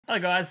Hello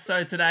guys,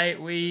 so today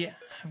we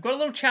have got a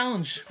little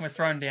challenge we're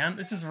throwing down.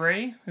 This is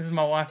Ree, this is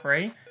my wife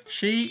Ree.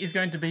 She is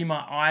going to be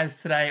my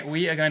eyes today.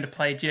 We are going to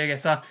play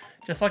Geoguessr.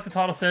 Just like the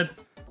title said,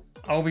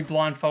 I will be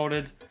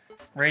blindfolded.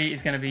 Ree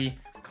is going to be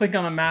clicking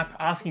on the map,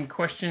 asking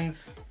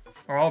questions,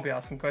 or I'll be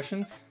asking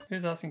questions.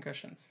 Who's asking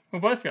questions? We'll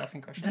both be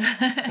asking questions.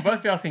 We'll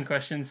both be asking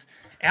questions.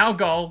 Our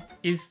goal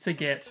is to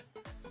get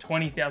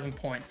 20,000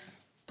 points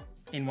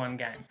in one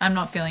game. I'm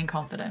not feeling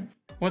confident.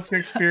 What's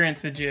your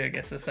experience with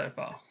Geoguessr so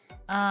far?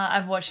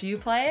 I've watched you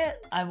play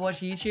it. I've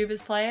watched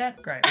YouTubers play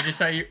it. Great.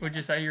 Would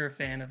you say you're a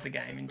fan of the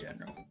game in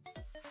general?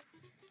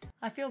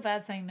 I feel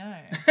bad saying no.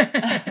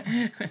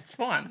 It's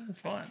fine. It's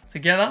fine.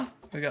 Together,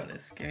 we got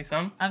this. Give me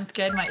some. I'm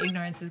scared my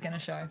ignorance is going to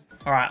show.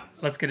 All right,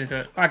 let's get into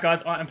it. All right,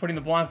 guys, I am putting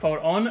the blindfold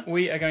on.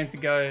 We are going to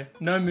go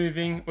no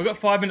moving. We've got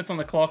 5 minutes on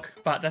the clock,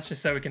 but that's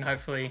just so we can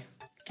hopefully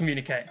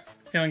communicate.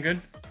 Feeling good?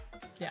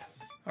 Yeah.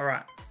 All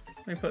right,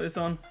 let me put this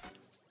on.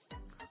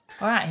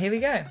 All right, here we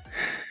go.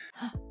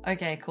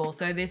 Okay, cool.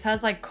 So this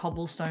has like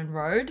cobblestone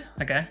road.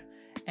 Okay.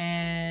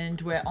 And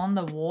we're on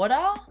the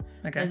water.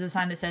 Okay. There's a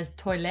sign that says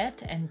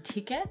toilette and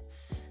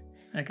tickets.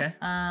 Okay.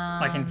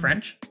 Like in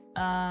French? Is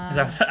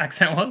that what the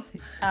accent was?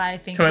 I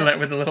think Toilet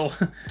with a little...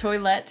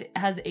 Toilette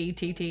has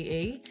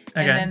E-T-T-E. Okay.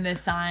 And then the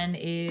sign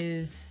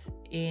is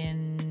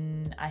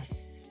in, I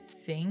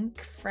think,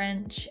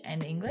 French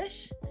and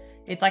English.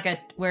 It's like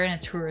we're in a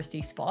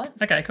touristy spot.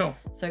 Okay, cool.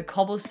 So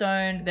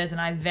cobblestone, there's an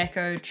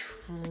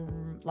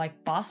Iveco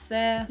like bus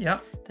there.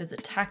 Yep. There's a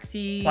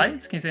taxi.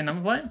 Plates? Can you see a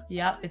number plate?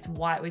 Yep, it's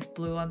white with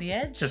blue on the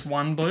edge. Just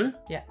one blue?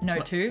 Yeah, no,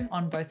 two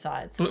on both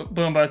sides.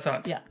 Blue on both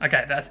sides? Yeah.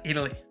 Okay, that's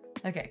Italy.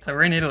 Okay. So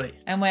we're in Italy.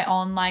 And we're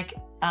on like,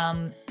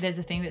 there's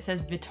a thing that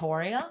says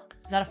Vittoria.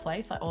 Is that a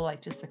place? Or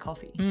like just the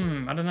coffee?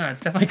 I don't know.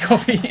 It's definitely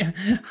coffee.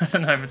 I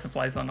don't know if it's a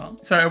place or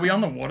not. So are we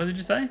on the water, did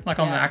you say? Like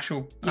on the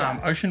actual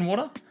ocean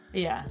water?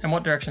 Yeah. And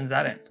what direction is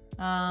that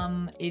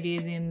in? It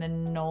is in the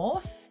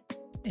north.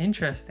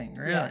 Interesting,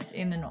 really? Yes,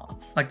 in the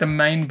north. Like the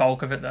main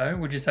bulk of it though,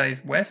 would you say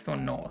is west or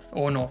north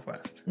or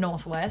northwest?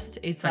 Northwest.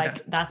 It's Okay.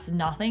 like, that's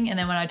nothing. And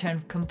then when I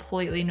turn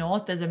completely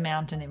north, there's a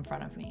mountain in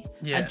front of me.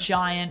 Yeah. A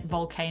giant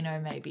volcano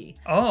maybe.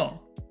 Oh.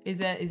 Is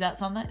that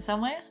somewhere?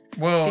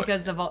 Well,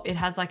 Because it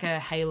has like a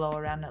halo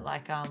around it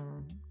like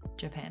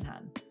Japan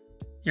had.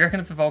 you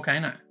reckon it's a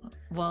volcano?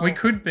 Well, We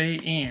could be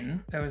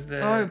in, there was the...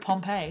 Oh,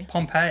 Pompeii.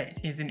 Pompeii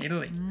is in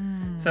Italy.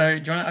 So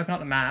do you want to open up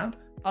the map?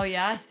 Oh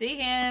yeah, I see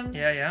him.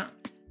 Yeah.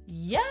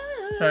 Yes.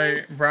 So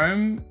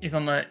Rome is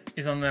on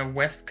the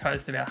west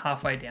coast about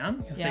halfway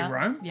down. You'll see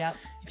Rome. Yep.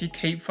 If you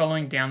keep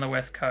following down the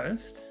west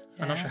coast,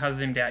 I'm not Yeah. sure how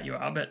zoomed out you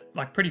are, but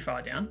like pretty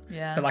far down.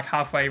 Yeah. But like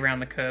halfway around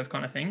the curve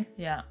kind of thing.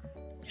 Yeah.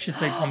 You should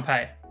see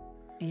Pompeii.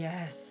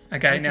 Yes.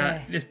 Okay, now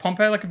is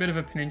Pompeii like a bit of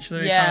a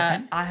peninsula Yeah,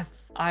 kind of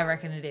thing? I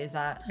reckon it is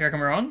that. You reckon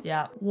we're on?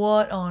 Yeah.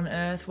 What on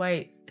earth?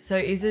 Wait. So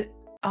is it?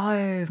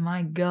 Oh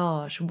my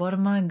gosh. What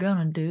am I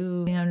gonna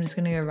do? I think I'm just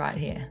gonna go right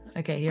here.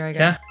 Okay, here I go.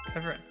 Yeah.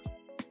 Go for it.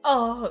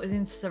 Oh, it was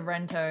in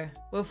Sorrento.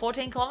 We were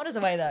 14 kilometers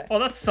away though. Oh,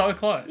 that's so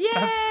close. Yay!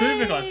 That's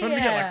super close. What did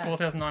we get? Like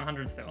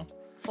 4,900 still.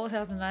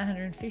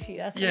 4,950.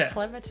 That's so Yeah.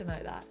 clever to know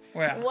that.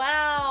 Wow.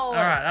 Wow. All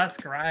right, that's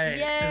great.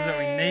 This is what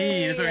we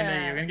need. This is what we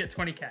need. Yay. We're gonna get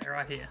 20k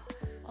right here.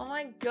 Oh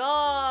my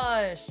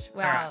gosh.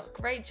 Wow. right.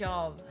 Great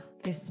job.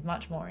 This is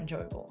much more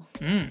enjoyable.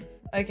 Mm.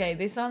 Okay,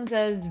 this one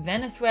says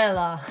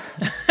Venezuela.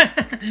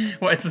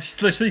 Well, it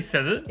literally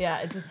says it. Yeah,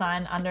 it's a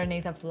sign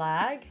underneath a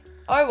flag.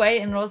 Oh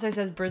wait, and it also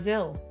says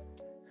Brazil.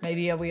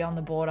 Maybe are we on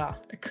the border?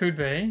 It could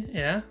be.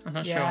 Yeah, I'm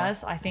not sure.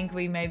 Yes, I think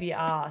we maybe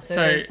are.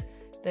 So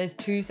there's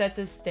 2 sets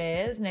of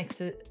stairs next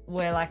to,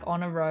 we're like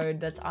on a road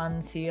that's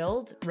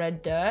unsealed,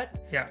 red dirt,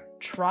 Yeah,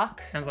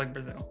 truck. sounds like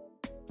Brazil.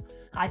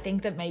 I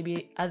think that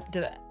maybe,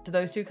 do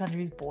those 2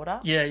 countries border?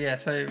 Yeah.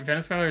 So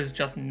Venezuela is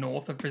just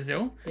north of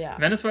Brazil. Yeah.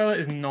 Venezuela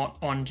is not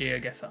on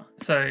Geoguessr.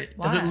 So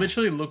does it Why?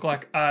 literally look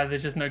like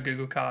there's just no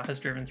Google car has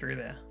driven through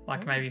there?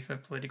 Like maybe for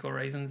political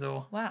reasons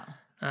or Wow.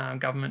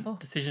 Government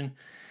decision.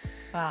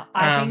 Wow.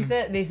 I think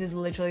that this is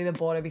literally the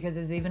border because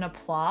there's even a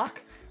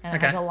plaque and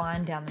it has a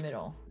line down the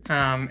middle.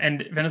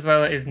 And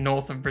Venezuela is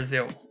north of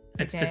Brazil.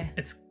 Okay.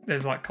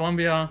 There's like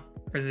Colombia,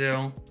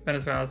 Brazil,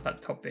 Venezuela's that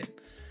top bit.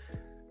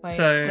 Wait,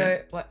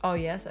 So- what, oh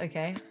yes,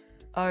 okay.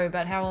 Oh,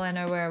 but how will I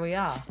know where we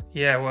are?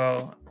 Yeah,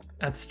 well,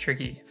 that's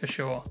tricky for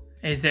sure.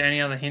 Is there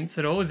any other hints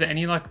at all? Is there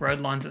any like road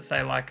lines that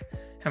say like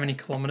how many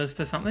kilometers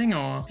to something,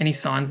 or any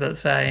signs that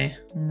say?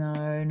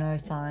 No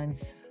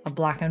signs. A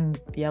black and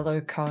yellow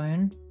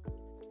cone.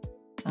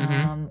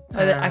 Mm-hmm.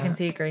 I can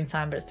see a green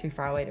sign, but it's too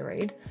far away to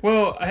read.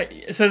 Well,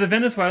 so the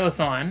Venezuela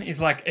sign is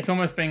like, it's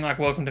almost being like,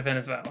 welcome to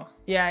Venezuela.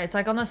 Yeah, it's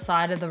like on the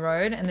side of the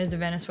road and there's a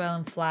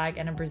Venezuelan flag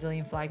and a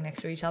Brazilian flag next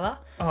to each other.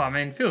 Oh, I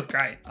mean, it feels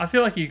great. I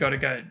feel like you got to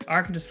go.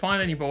 I can just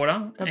find any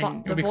border The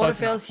and you'll be border close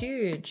feels enough.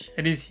 huge.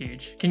 It is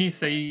huge. Can you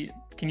see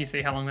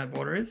how long that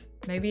border is?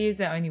 Maybe is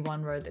there only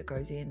one road that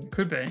goes in?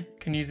 Could be.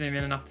 Can you zoom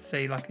in enough to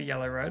see like the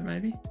yellow road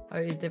maybe? Oh,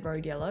 is the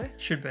road yellow?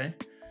 Should be.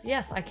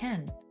 Yes, I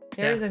can.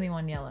 There Yeah. is only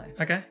one yellow.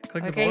 Okay,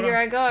 click the Okay, border. here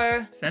I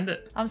go. Send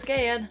it. I'm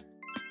scared.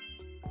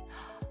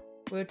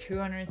 We were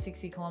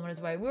 260 kilometers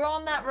away. We were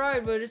on that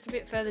road. We were just a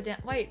bit further down.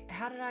 Wait,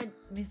 how did I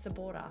miss the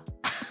border?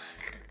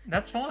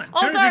 That's fine.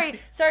 Oh,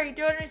 sorry,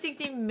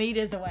 260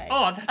 meters away.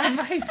 Oh,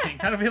 that's amazing.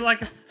 That'll be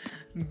like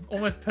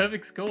almost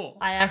perfect score.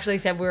 I actually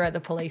said we were at the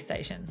police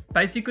station.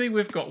 Basically,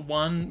 we've got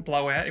one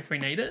blowout if we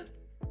need it.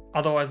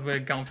 Otherwise, we're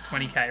going for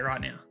 20k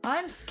right now.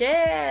 I'm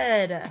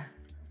scared.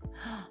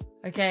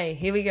 Okay,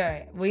 here we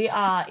go. We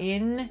are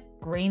in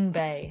Green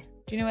Bay.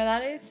 Do you know where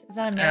that is? Is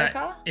that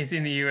America? It's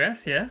in the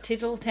US, yeah.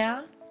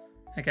 Tittletown?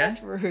 Okay.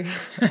 That's rude.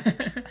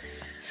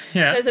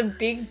 Yeah.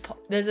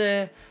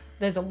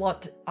 There's a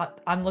lot.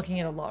 I'm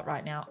looking at a lot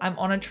right now. I'm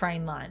on a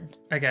train line.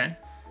 Okay.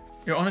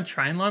 You're on a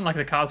train line? Like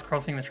the car's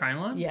crossing the train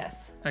line?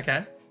 Yes.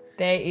 Okay.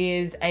 There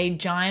is a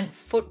giant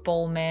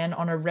football man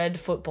on a red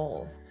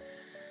football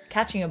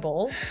catching a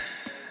ball.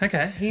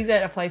 Okay. He's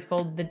at a place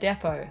called The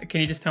Depot.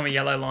 Can you just tell me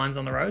yellow lines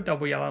on the road?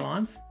 Double yellow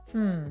lines?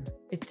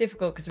 It's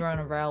difficult because we're on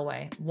a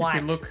railway.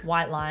 White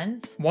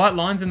lines. White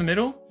lines in the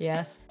middle?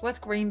 Yes. What's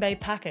Green Bay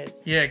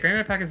Packers? Yeah, Green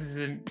Bay Packers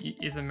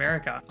is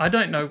America. I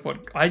don't know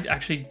I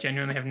actually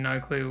genuinely have no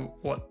clue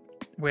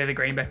where the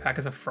Green Bay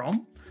Packers are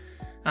from.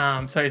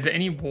 So is there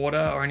any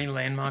water or any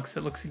landmarks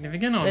that look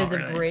significant or There's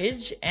not a really?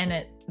 bridge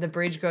and the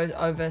bridge goes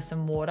over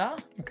some water.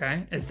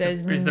 Okay. Is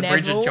the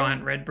bridge a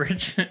giant red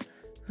bridge?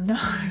 No,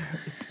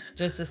 it's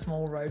just a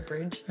small road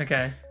bridge.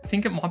 Okay. I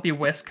think it might be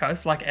West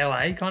Coast, like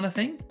LA kind of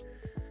thing.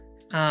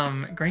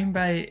 Green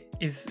Bay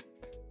is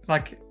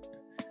like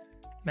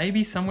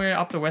maybe somewhere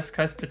up the West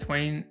Coast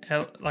between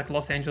like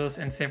Los Angeles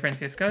and San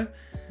Francisco.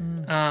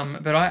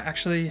 But I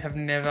actually I've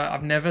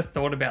never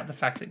thought about the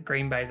fact that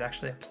Green Bay is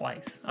actually a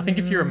place. I think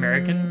if you're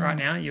American right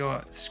now,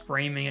 you're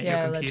screaming at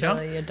your computer. Yeah,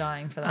 literally, you're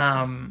dying for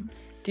that.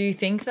 Do you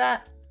think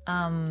that...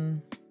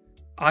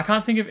 I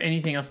can't think of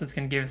anything else that's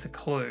going to give us a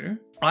clue.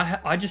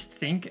 I just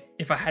think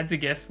if I had to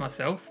guess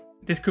myself,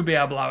 this could be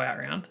our blowout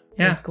round.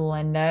 Yeah. It's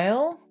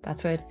Glendale.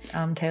 That's where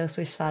Taylor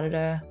Swift started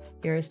her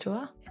Eras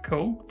tour.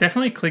 Cool.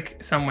 Definitely click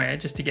somewhere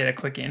just to get a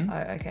click in. Oh,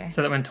 okay.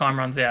 So that when time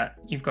runs out,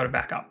 you've got a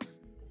backup.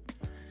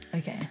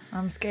 Okay.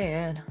 I'm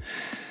scared.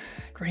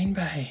 Green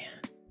Bay.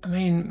 I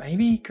mean,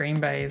 maybe Green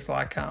Bay is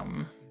like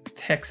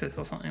Texas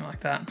or something like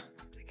that.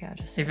 Okay, I'll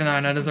just... Even though I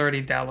know there's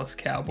already Dallas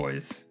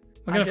Cowboys.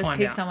 We're going to find out.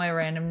 I just picked somewhere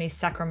randomly,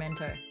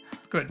 Sacramento.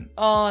 Good.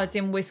 Oh, it's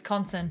in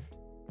Wisconsin.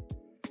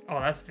 Oh,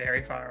 that's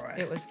very far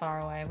away. It was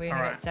far away. We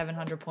only got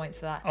 700 points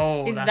for that.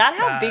 Oh, is that's that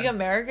how bad. big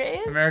America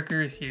is?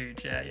 America is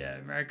huge. Yeah.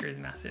 America is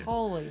massive.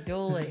 Holy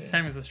dooly.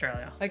 Same as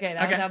Australia. Okay,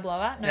 that was our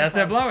blowout. No that's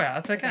our blowout.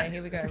 That's okay. Okay,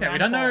 here we go. It's okay. We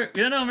don't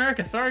know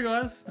America. Sorry,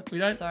 guys. We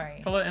don't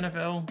follow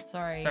NFL.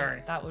 Sorry.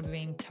 That would have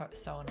been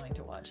so annoying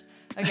to watch.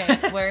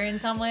 Okay, we're in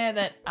somewhere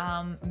that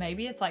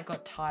maybe it's like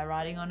got Thai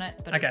writing on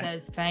it, but it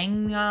says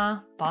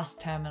Fanga Bus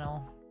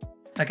Terminal.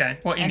 Okay.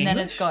 What, in English?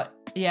 English? Then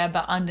it's got,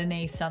 but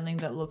underneath something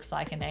that looks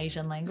like an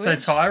Asian language. So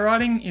Thai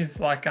writing is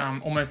like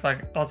almost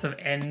like lots of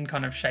N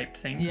kind of shaped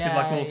things with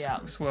like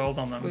little swirls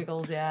on them.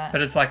 Squiggles, yeah.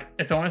 But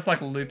it's almost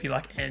like loopy,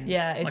 like N's.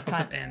 Yeah, it's like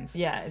lots of N's.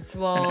 Yeah, it's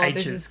and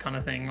H's kind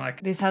of thing.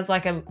 Like this has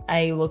like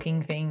a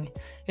looking thing.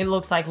 It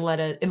looks like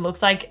It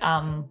looks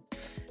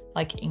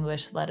like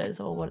English letters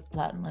or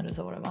Latin letters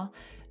or whatever.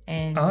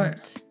 And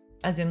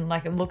as in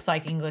like it looks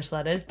like English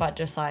letters, but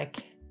just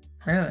like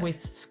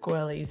with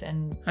swirlies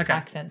and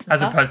accents and as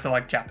stuff. opposed to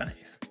like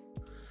Japanese.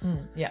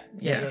 Yeah.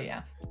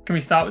 Can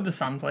we start with the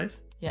sun,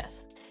 please?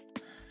 Yes.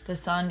 The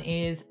sun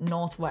is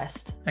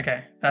northwest.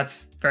 Okay,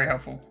 that's very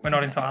helpful. We're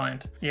not in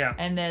Thailand. Yeah.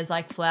 And there's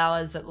like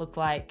flowers that look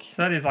like...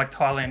 So that is like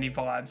Thailand-y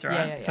vibes,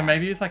 right? Yeah. So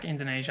maybe it's like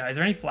Indonesia. Is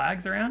there any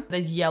flags around?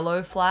 There's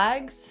yellow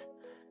flags,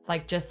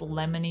 like just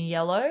lemony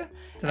yellow.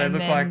 Do they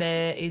look like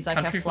there is like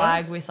a flag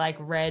flags? with like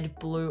red,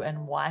 blue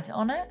and white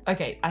on it.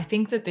 Okay, I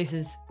think that this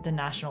is the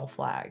national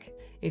flag.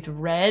 It's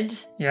red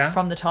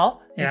from the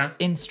top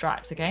in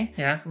stripes, okay?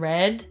 Yeah.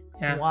 Red,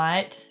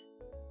 white,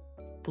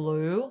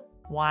 blue,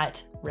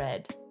 white,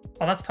 red.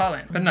 Oh, that's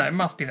Thailand. But no, it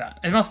must be that.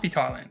 It must be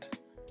Thailand.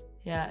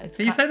 Yeah. It's.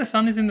 So you say the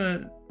sun is in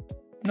the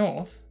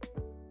north?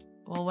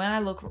 Well, when I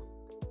look...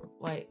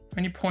 Wait.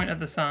 When you point at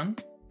the sun...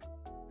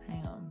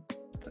 Hang on.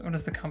 What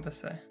does the compass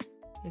say?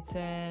 It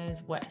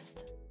says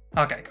west.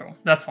 Okay, cool.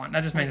 That's fine.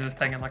 That just means it's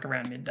taken like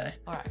around midday.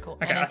 All right, cool.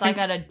 Okay, and it's like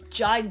at a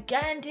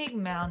gigantic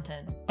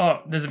mountain.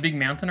 Oh, there's a big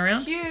mountain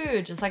around?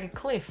 Huge. It's like a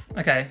cliff.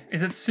 Okay.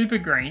 Is it super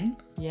green?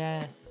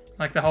 Yes.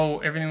 Like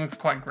everything looks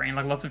quite green,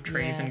 like lots of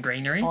trees and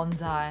greenery?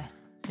 Bonsai.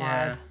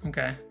 Yeah,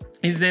 okay.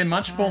 Is there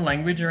much more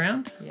language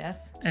around?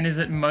 Yes. And is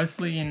it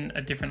mostly in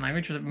a different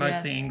language or is it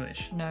mostly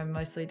English? No,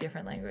 mostly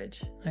different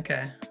language.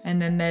 Okay.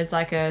 And then there's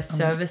like a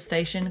service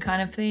station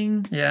kind of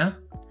thing. Yeah.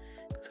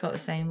 It's got the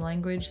same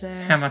language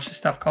there. How much does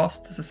stuff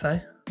cost, does it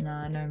say?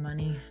 Nah, no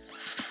money.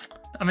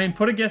 I mean,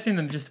 put a guess in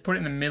them, just put it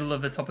in the middle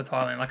of the top of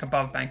Thailand, like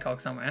above Bangkok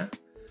somewhere.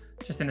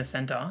 Just in the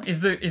center. Is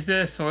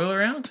there soil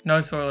around? No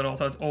soil at all,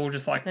 so it's all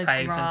just like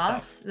paved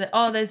grass. and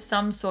stuff. There's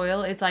some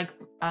soil. It's like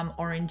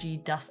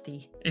orangey,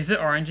 dusty. Is it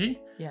orangey?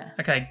 Yeah.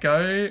 Okay,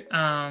 go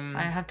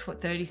I have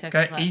 30 seconds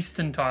go left.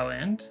 eastern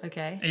Thailand.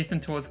 Okay. Eastern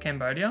towards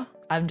Cambodia.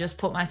 I've just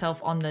put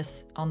myself on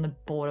the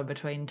border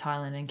between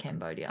Thailand and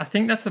Cambodia. I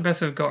think that's the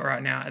best we've got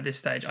right now at this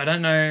stage. I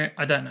don't know.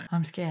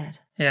 I'm scared.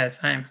 Yeah,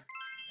 same.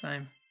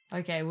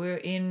 Okay, we're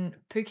in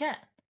Phuket.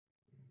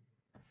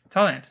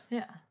 Thailand.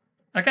 Yeah.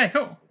 Okay,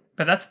 cool.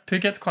 But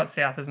Phuket's quite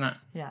south, isn't it?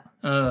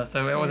 Yeah.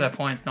 So where was our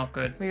points? Not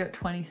good. We got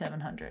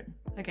 2,700.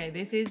 Okay,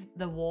 this is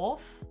the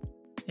wharf.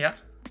 Yeah.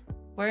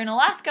 We're in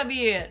Alaska,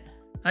 Butte.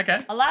 Okay.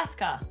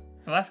 Alaska.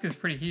 Alaska's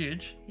pretty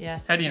huge.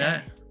 Yes. How do you know?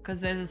 Because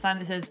there's a sign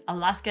that says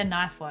Alaska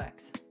Knife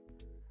Works.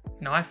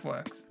 Knife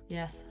Works.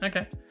 Yes.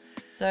 Okay.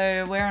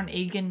 So we're on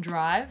Egan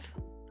Drive.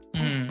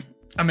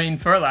 I mean,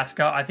 for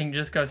Alaska, I think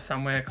just go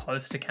somewhere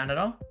close to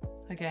Canada.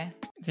 Okay.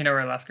 Do you know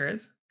where Alaska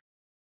is?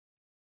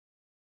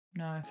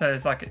 No. So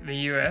there's like the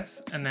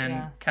US and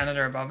then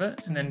Canada above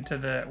it, and then to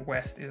the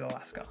west is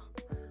Alaska.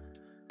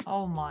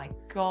 Oh my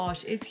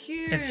gosh, it's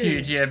huge. It's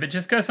huge, yeah, but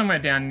just go somewhere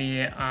down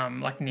near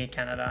near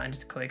Canada and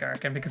just click, I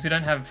reckon, because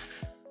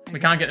we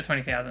can't get to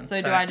 20,000.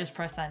 So do I just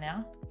press that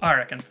now? I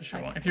reckon for sure.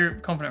 Okay. If you're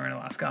confident we're in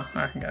Alaska,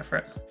 I reckon go for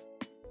it.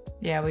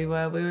 Yeah, we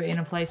were in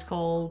a place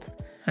called...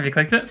 Have you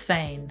clicked it?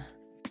 Thane.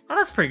 Oh,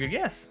 that's a pretty good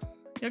guess.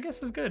 Your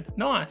guess was good.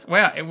 Nice.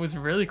 Wow, it was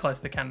really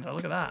close to Canada.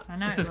 Look at that. I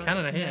know. This is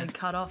Canada here.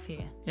 Cut off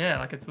here. Yeah,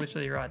 like it's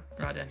literally right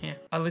down here.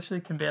 I literally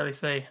can barely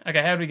see.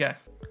 Okay, how'd we go?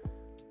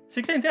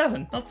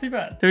 16,000. Not too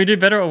bad. Did we do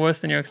better or worse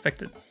than you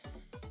expected?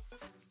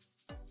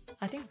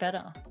 I think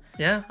better.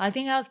 Yeah? I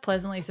think I was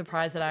pleasantly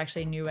surprised that I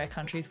actually knew where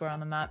countries were on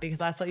the map,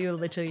 because I thought you were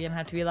literally going to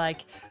have to be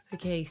like,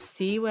 okay,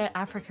 see where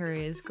Africa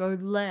is, go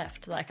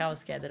left. Like, I was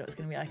scared that it was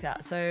going to be like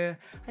that. So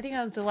I think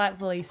I was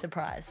delightfully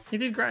surprised. You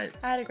did great.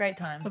 I had a great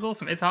time. That's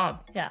awesome. It's hard.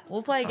 Yeah,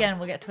 we'll play again.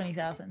 We'll get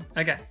 20,000.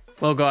 Okay.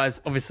 Well, guys,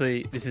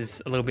 obviously this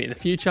is a little bit in the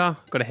future.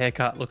 Got a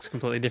haircut, looks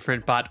completely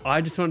different, but I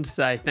just wanted to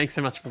say thanks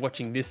so much for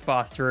watching this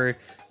far through.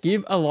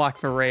 Give a like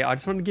for Ree. I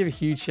just wanted to give a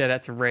huge shout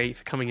out to Ree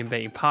for coming and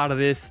being part of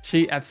this.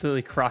 She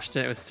absolutely crushed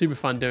it. It was super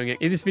fun doing it.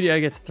 If this video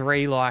gets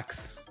 3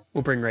 likes,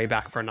 we'll bring Ree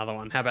back for another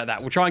one. How about that?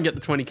 We'll try and get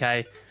the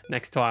 20K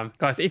next time.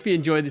 Guys, if you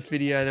enjoyed this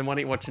video, then why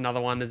don't you watch another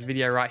one? There's a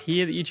video right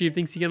here that YouTube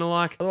thinks you're gonna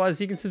like.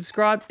 Otherwise, you can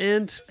subscribe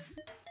and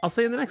I'll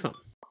see you in the next one.